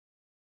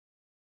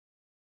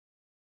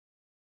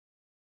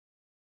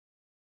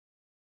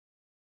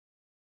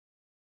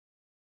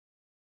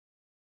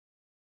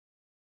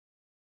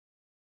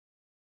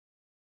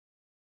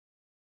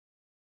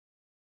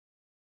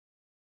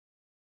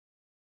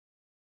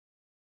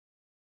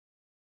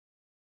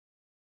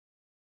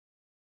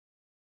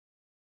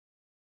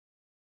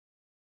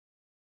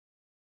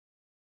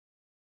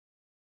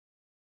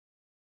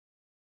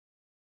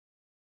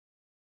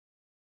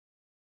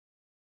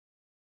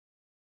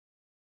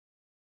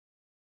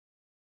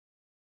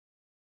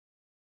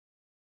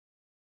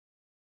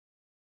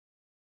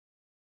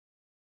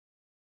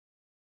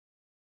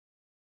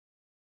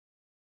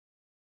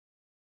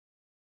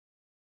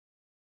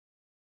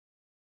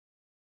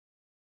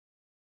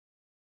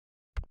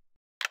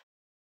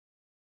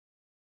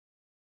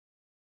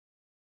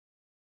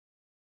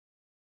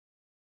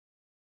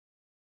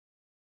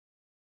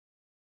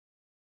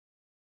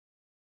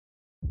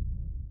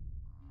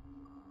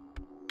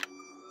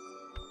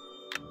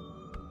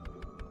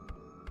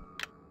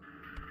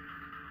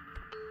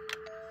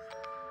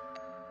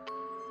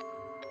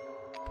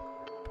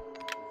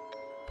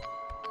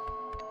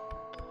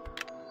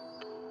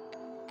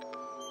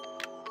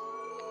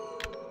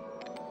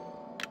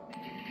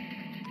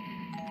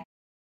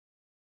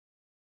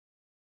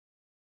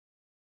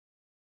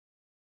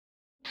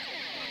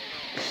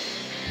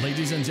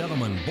Ladies and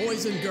gentlemen,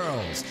 boys and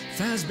girls,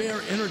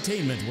 Fazbear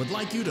Entertainment would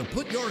like you to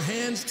put your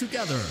hands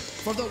together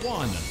for the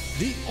one,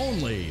 the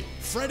only,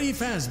 Freddy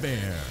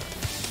Fazbear.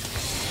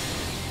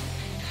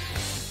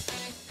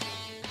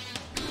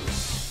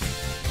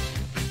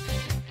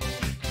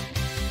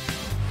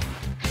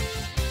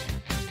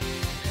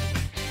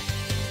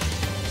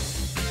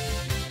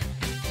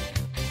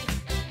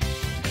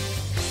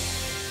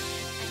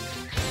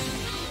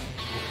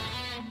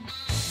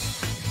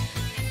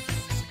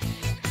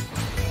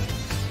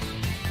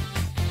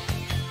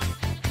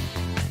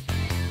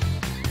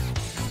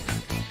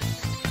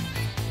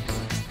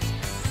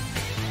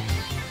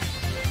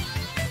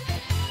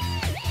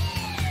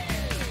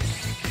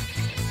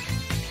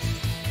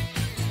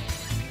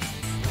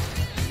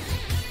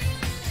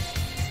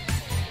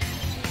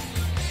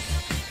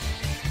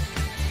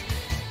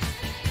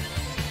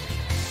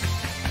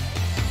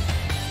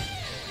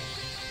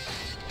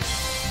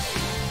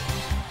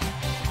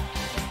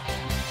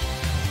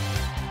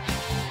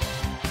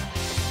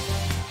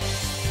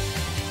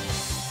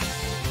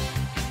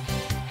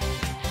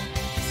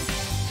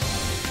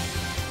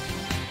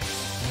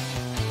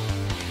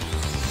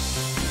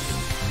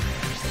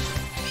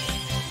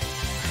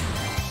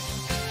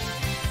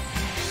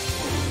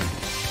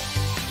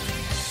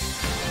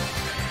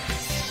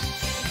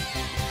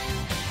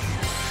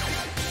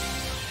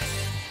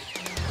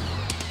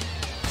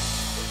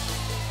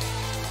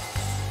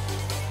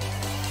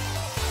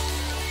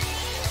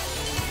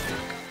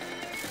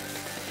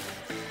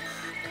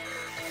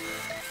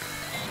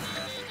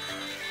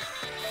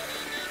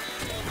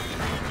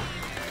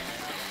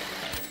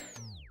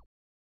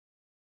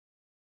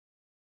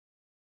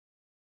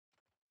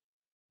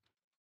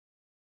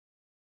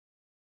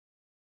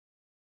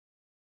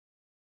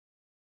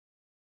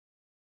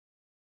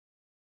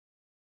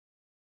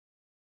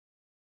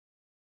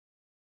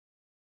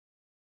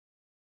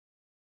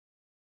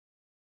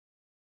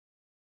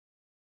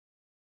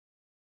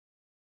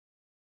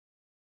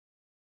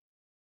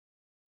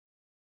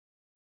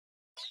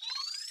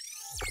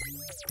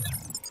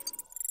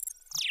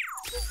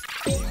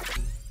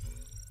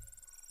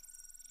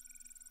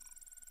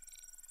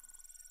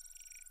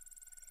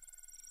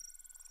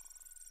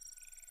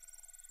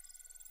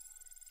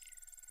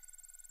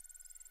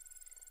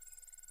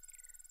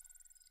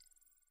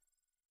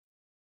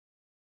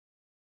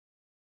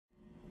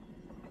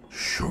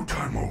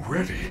 Showtime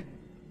already?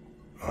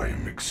 I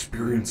am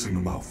experiencing a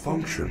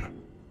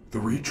malfunction. The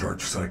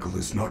recharge cycle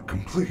is not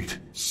complete.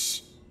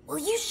 Shh! Will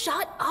you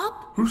shut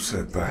up? Who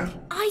said that?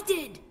 I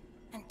did!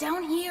 And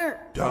down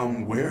here.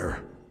 Down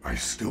where? I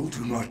still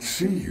do not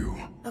see you.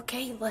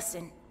 Okay,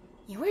 listen.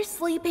 You were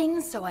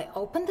sleeping, so I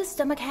opened the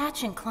stomach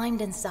hatch and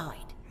climbed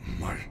inside.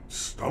 My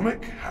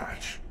stomach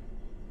hatch?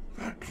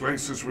 That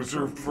place is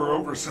reserved for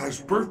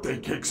oversized birthday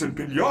cakes and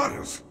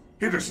piñatas.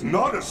 It is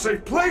not a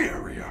safe play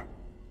area.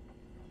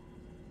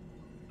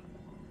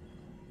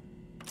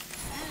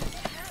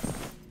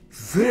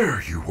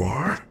 There you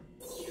are.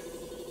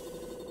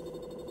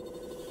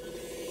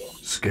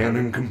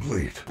 Scanning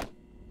complete.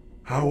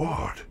 How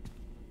odd.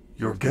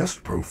 Your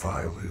guest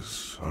profile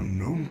is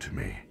unknown to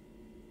me.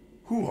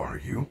 Who are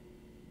you?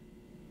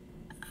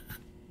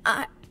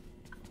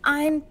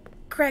 I'm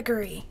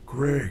Gregory.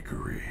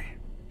 Gregory.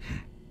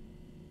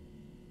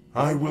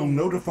 I will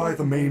notify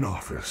the main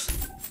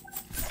office.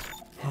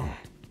 Oh.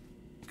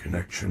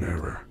 Connection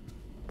error.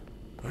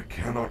 I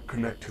cannot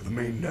connect to the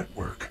main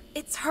network.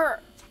 It's her.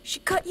 She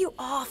cut you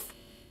off.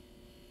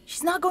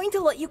 She's not going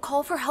to let you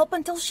call for help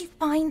until she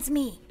finds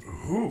me.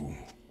 Who?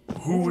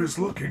 Who is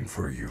looking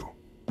for you?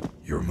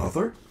 Your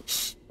mother?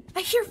 Shh! I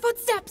hear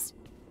footsteps!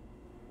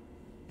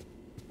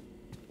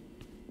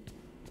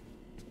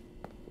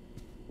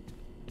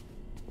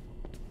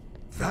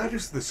 That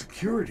is the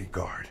security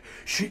guard.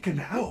 She can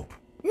help.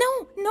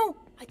 No,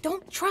 I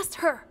don't trust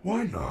her.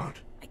 Why not?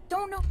 I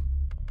don't know.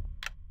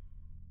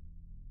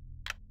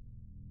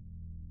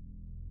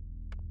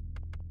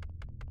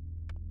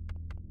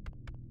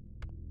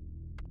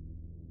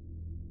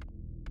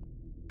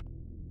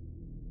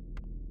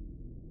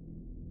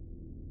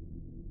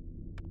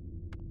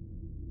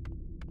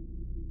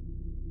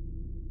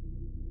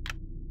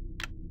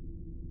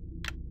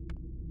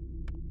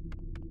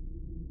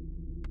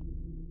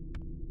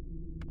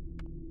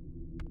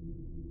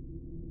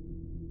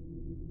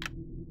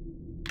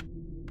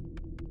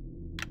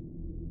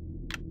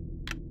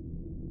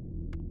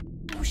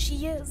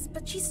 She is,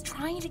 but she's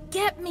trying to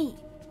get me.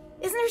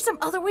 Isn't there some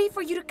other way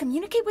for you to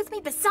communicate with me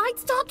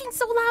besides talking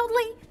so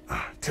loudly?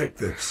 Take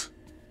this.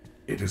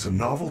 It is a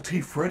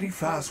novelty Freddy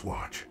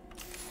Fazwatch.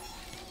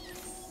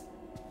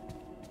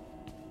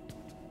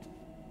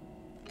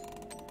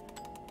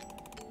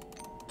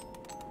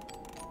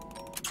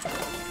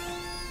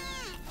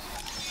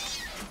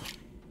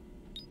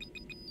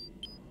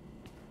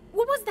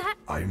 What was that?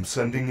 I am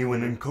sending you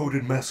an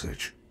encoded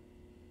message.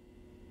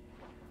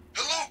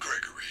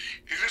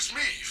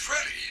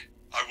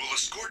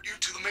 Escort you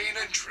to the main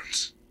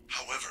entrance.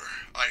 However,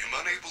 I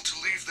am unable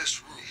to leave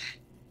this room.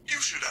 You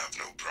should have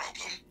no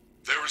problem.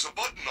 There is a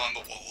button on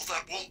the wall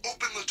that will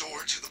open the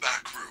door to the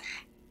back room.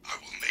 I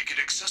will make it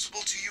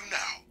accessible to you now.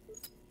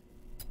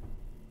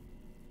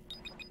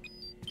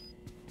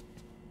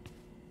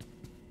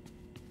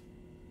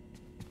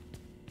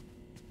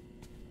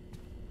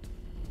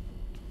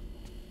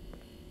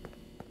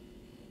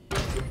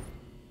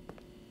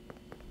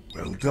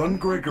 Well done,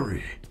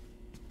 Gregory.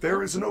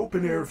 There is an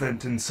open-air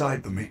vent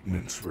inside the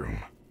maintenance room.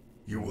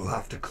 You will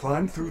have to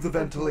climb through the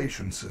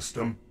ventilation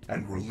system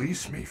and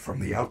release me from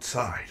the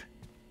outside.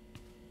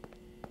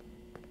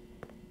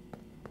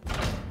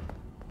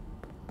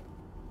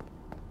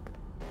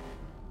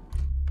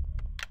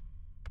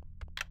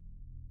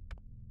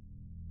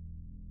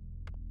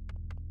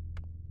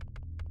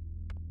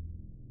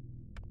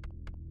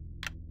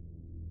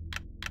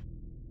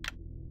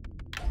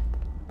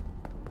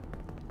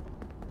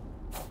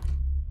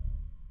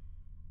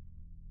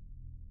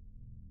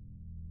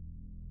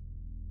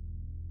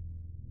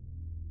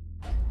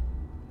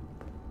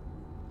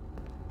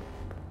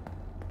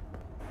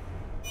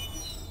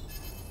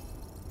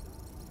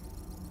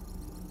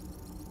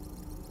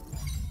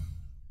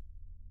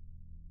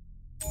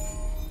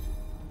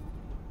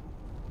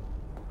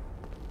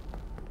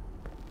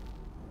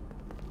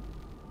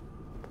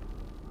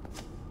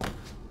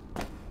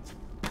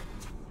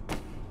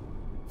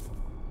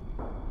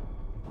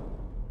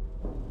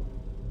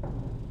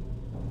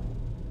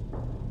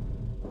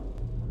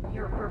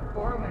 Your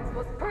performance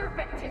was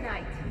perfect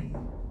tonight!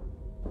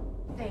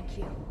 Thank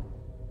you.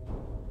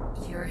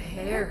 Your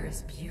hair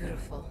is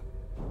beautiful.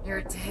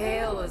 Your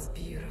tail is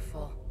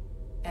beautiful.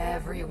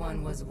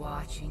 Everyone was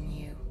watching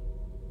you.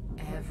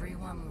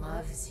 Everyone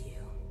loves you.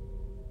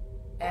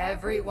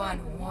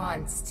 Everyone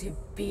wants to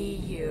be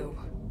you.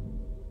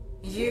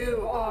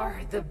 You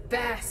are the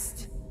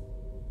best!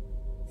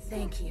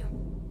 Thank you.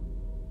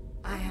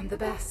 I am the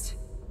best.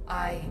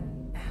 I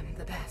am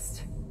the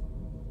best.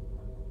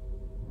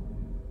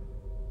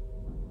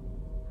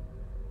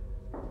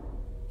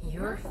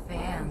 Your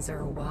fans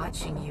are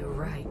watching you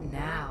right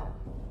now.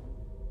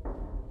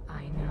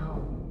 I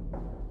know.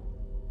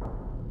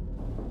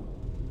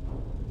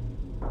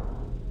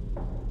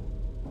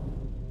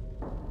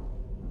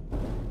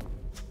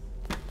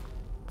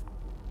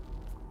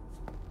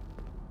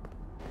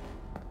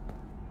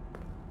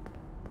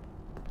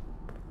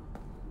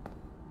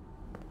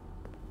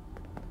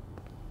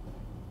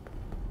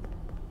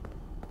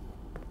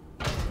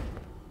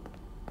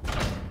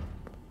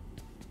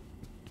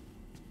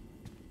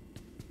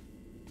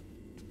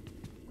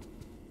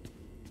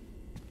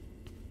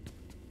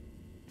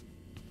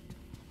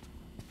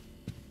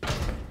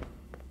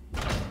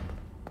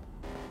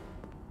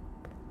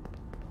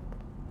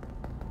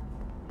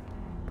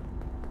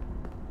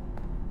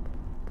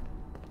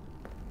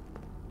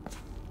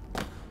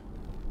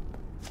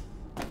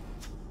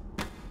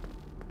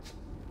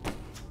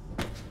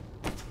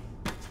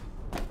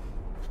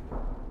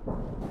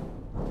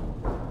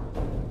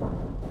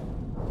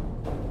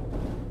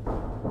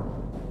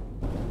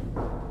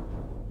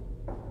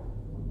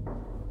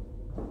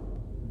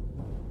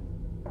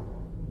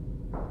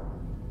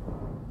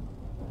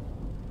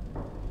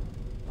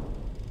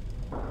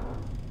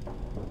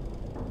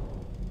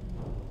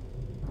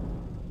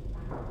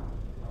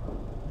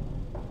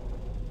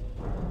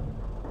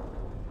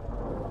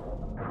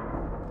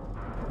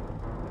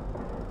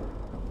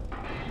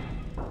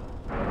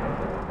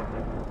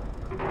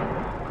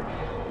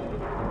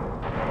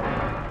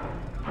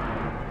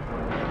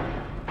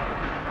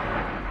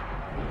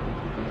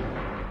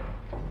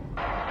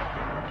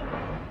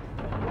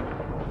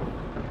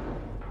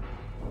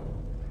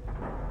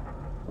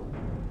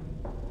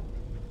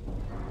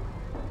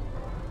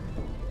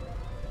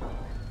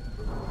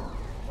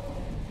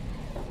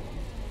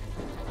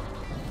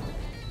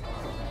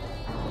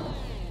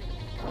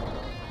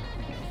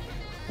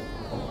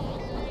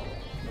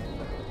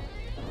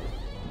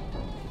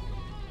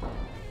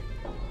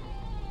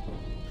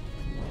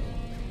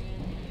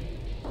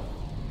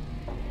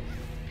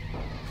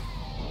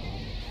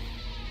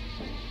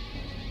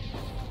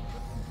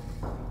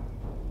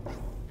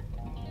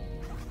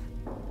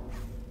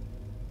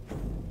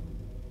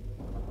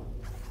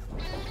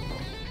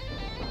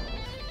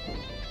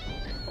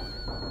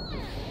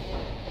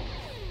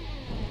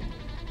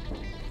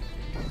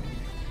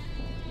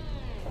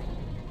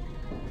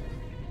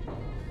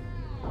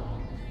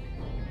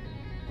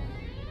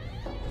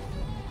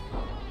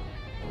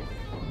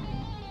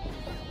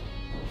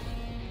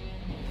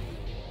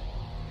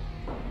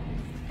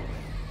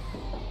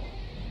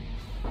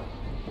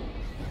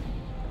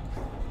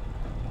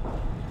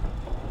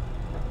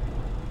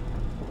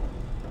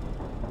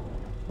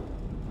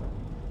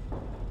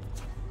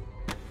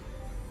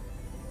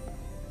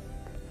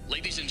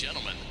 Ladies and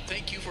gentlemen,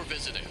 thank you for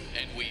visiting,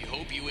 and we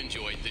hope you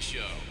enjoyed the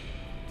show.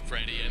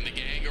 Freddy and the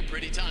gang are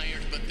pretty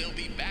tired, but they'll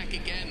be back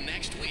again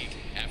next week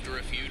after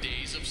a few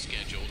days of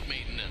scheduled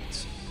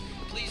maintenance.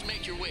 Please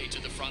make your way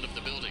to the front of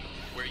the building,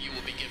 where you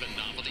will be given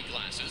novelty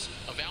glasses,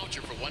 a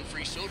voucher for one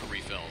free soda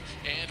refill,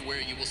 and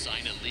where you will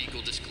sign a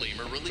legal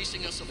disclaimer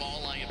releasing us of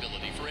all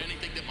liability for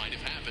anything that might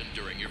have happened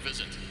during your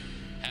visit.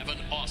 Have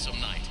an awesome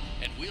night,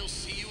 and we'll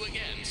see you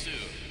again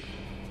soon.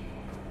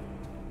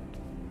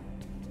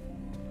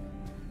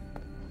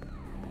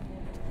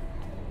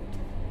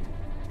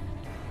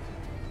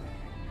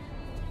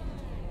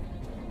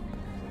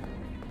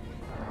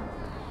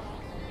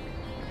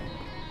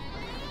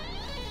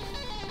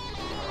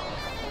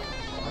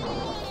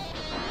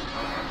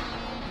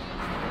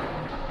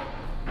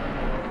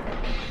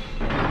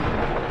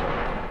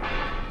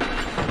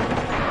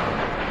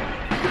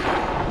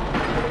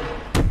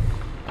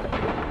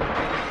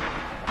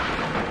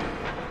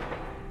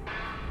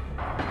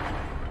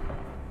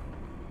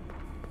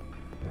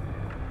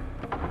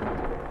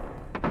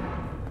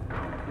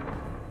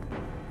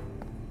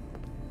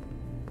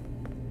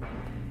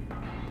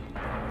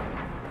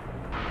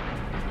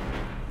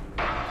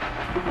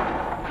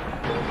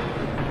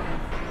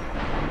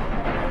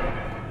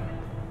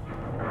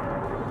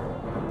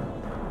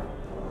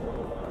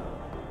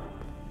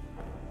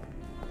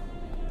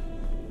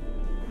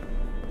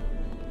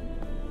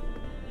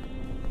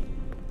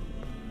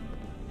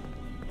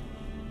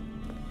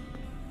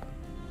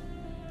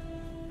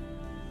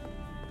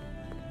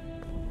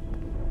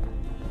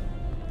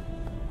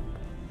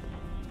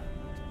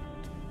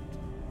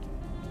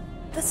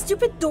 The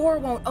stupid door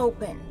won't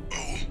open.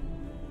 Oh,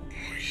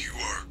 you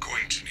are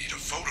going to need a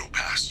photo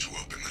pass to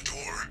open the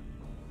door.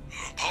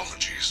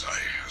 Apologies,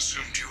 I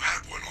assumed you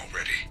had one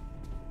already.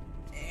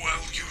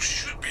 Well, you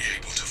should be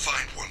able to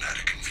find one at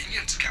a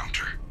convenience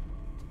counter.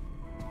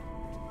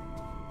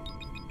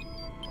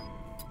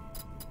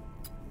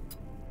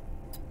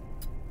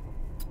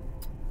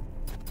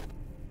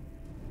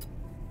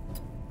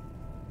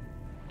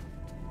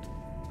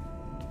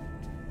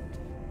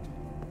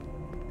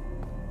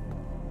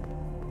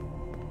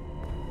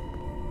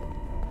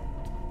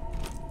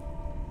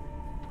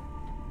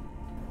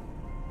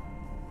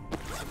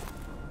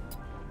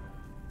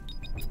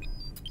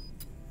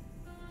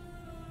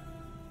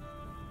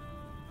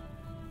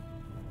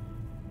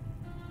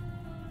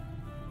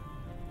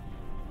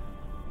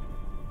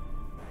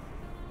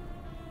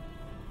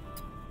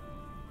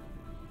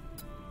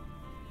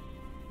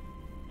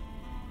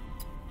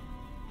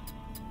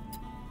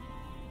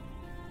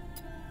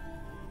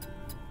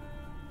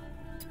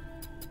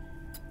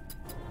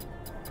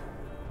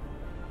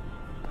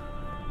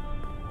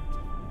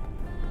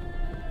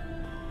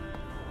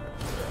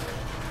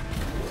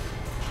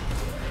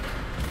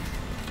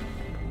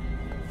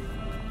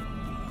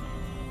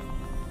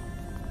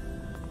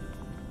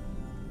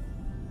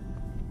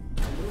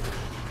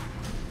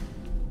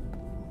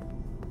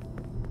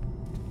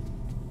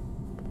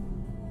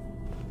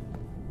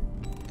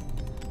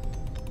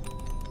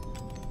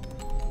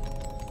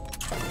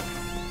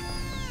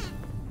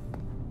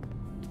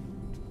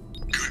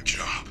 Good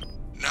job.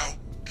 Now,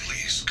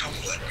 please come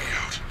let me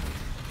out.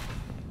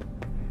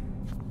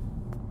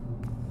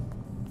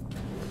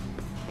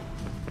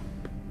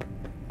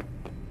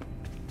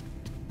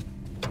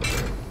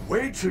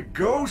 Way to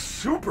go,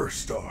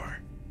 superstar!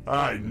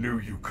 I knew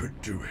you could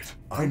do it.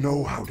 I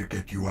know how to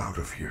get you out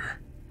of here.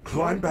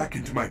 Climb back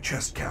into my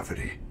chest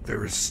cavity.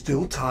 There is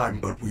still time,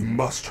 but we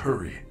must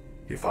hurry.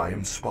 If I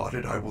am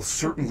spotted, I will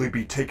certainly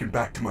be taken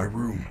back to my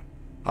room.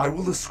 I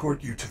will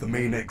escort you to the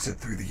main exit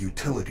through the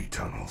utility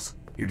tunnels.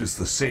 It is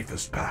the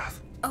safest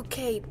path.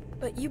 Okay,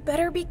 but you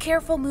better be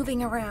careful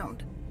moving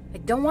around. I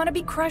don't want to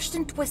be crushed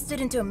and twisted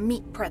into a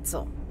meat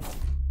pretzel.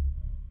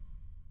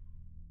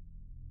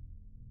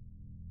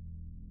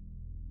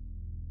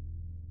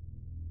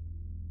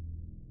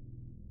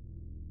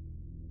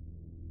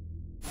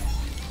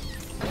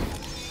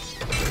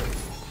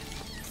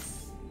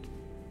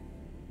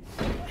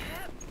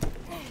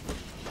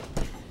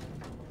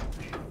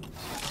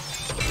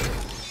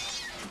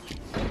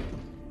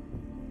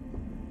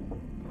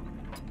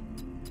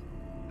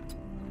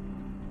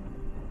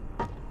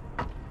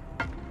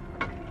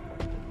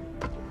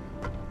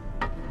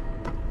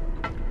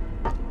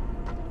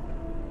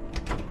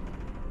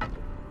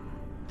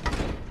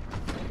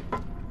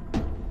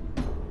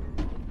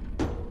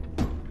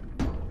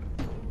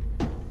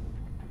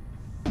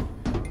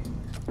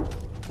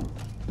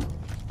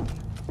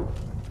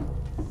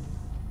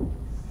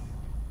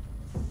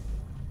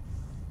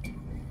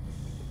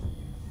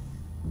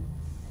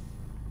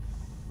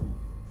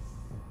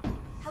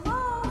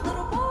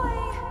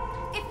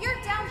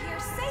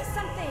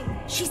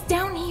 She's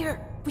down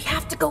here. We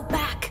have to go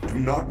back. Do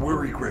not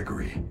worry,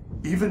 Gregory.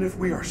 Even if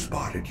we are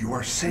spotted, you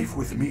are safe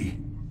with me.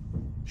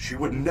 She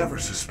would never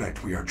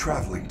suspect we are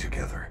traveling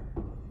together.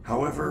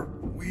 However,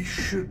 we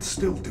should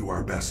still do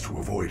our best to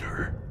avoid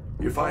her.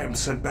 If I am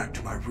sent back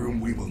to my room,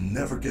 we will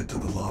never get to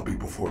the lobby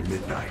before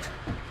midnight.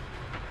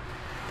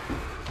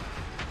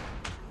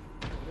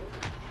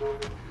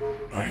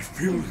 I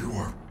feel you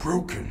are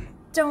broken.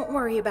 Don't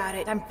worry about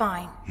it. I'm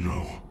fine.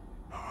 No.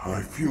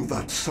 I feel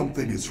that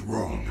something is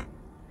wrong.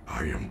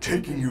 I am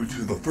taking you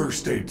to the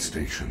first aid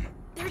station.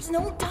 There's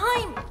no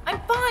time. I'm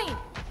fine.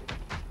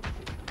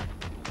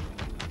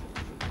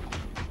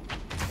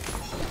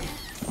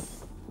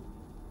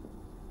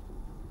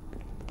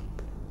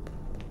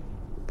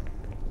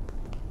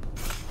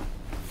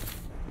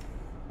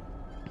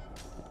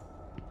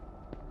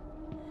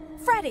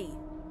 Freddy,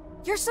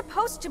 you're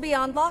supposed to be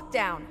on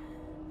lockdown.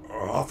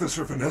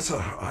 Officer Vanessa,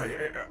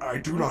 I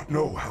do not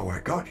know how I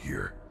got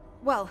here.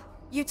 Well,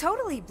 you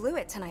totally blew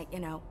it tonight, you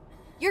know.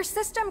 Your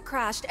system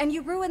crashed and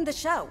you ruined the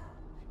show.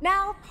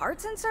 Now,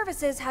 parts and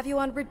services have you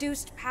on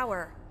reduced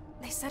power.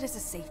 They said as a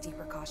safety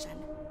precaution.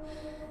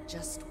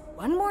 Just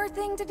one more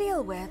thing to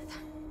deal with.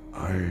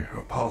 I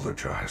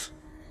apologize.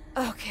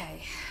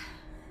 Okay.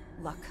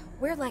 Look,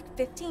 we're like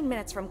 15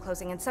 minutes from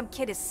closing and some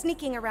kid is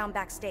sneaking around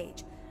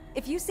backstage.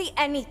 If you see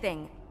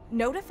anything,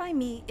 notify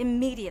me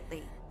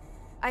immediately.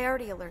 I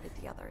already alerted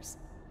the others.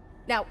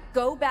 Now,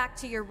 go back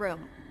to your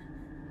room.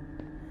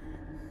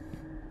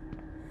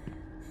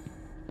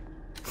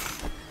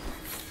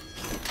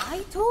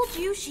 I told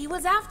you she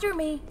was after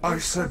me. I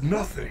said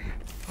nothing.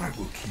 I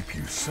will keep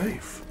you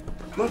safe.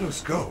 Let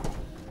us go.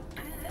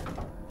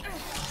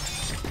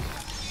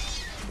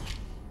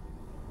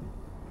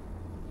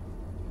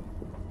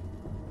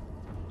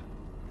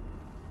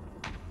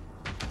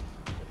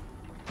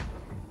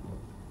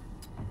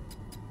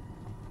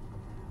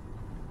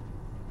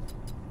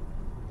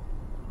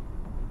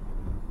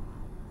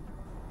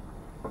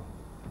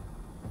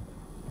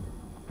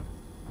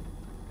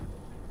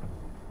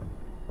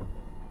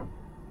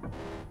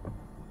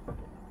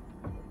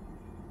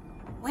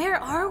 Where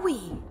are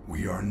we?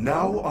 We are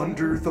now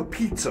under the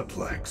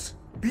Pizzaplex.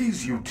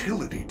 These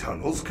utility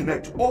tunnels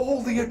connect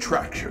all the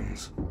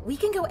attractions. We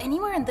can go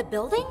anywhere in the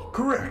building?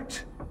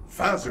 Correct.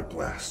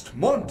 Blast,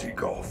 Monte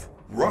Golf,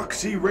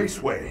 Roxy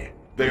Raceway.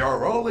 They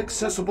are all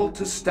accessible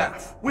to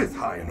staff, with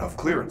high enough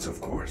clearance, of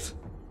course.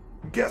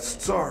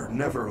 Guests are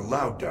never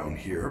allowed down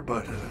here,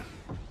 but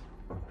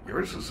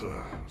yours is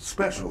a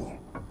special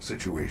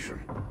situation.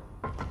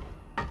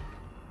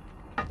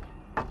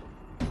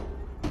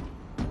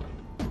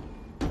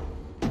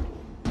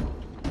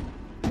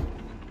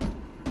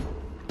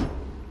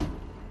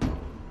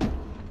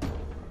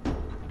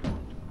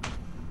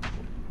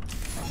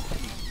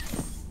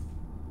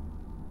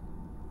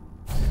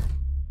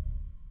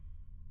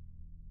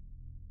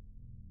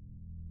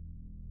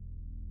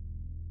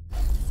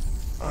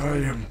 I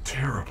am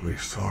terribly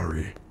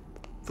sorry.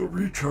 The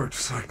recharge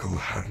cycle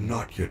had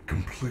not yet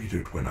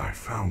completed when I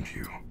found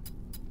you.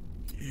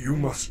 You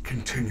must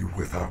continue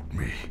without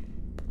me.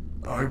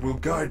 I will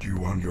guide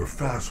you on your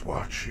fast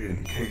watch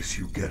in case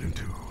you get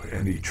into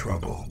any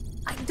trouble.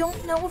 I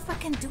don't know if I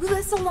can do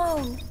this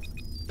alone.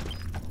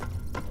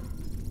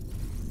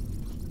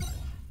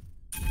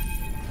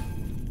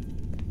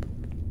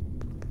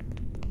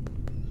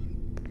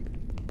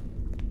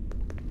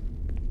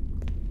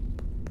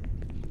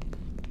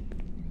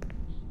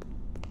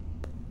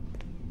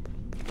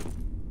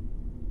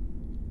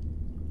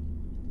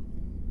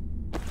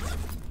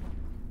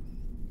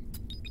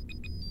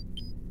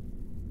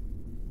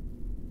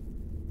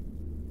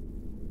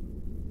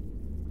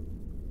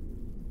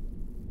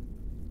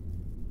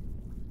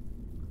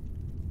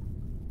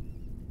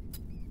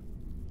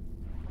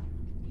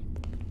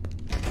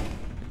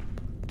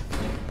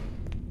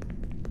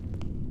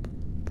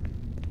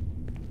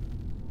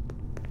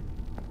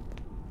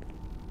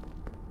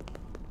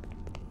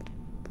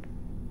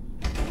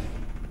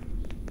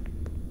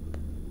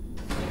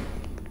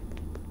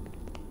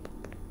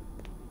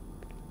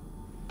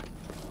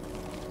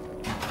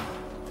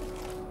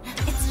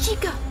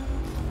 Chica!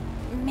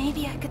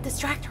 Maybe I could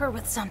distract her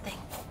with something.